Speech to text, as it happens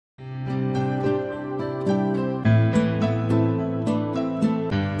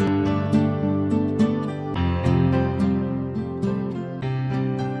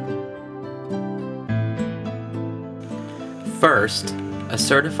First, a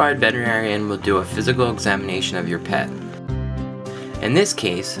certified veterinarian will do a physical examination of your pet. In this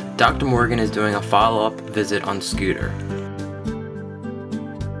case, Dr. Morgan is doing a follow-up visit on Scooter.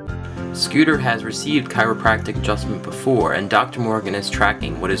 Scooter has received chiropractic adjustment before, and Dr. Morgan is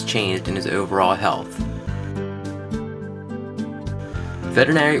tracking what has changed in his overall health.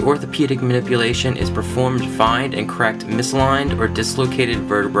 Veterinary orthopedic manipulation is performed to find and correct misaligned or dislocated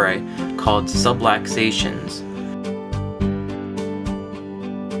vertebrae called subluxations.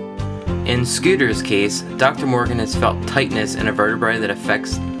 In Scooter's case, Dr. Morgan has felt tightness in a vertebrae that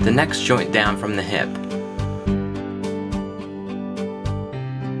affects the next joint down from the hip.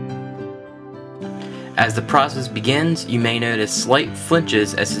 As the process begins, you may notice slight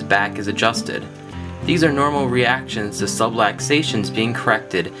flinches as his back is adjusted. These are normal reactions to subluxations being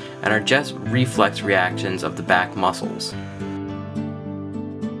corrected and are just reflex reactions of the back muscles.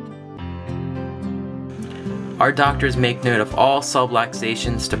 Our doctors make note of all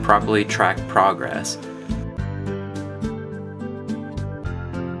subluxations to properly track progress.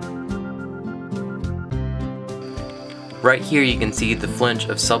 Right here you can see the flinch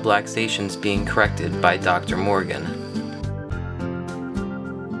of subluxations being corrected by Dr. Morgan.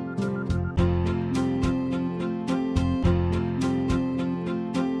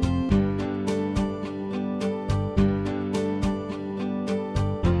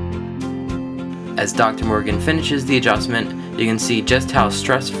 As Dr. Morgan finishes the adjustment, you can see just how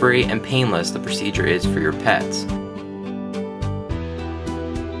stress-free and painless the procedure is for your pets.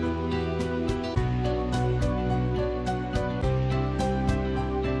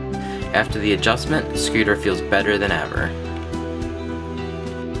 After the adjustment, Scooter feels better than ever.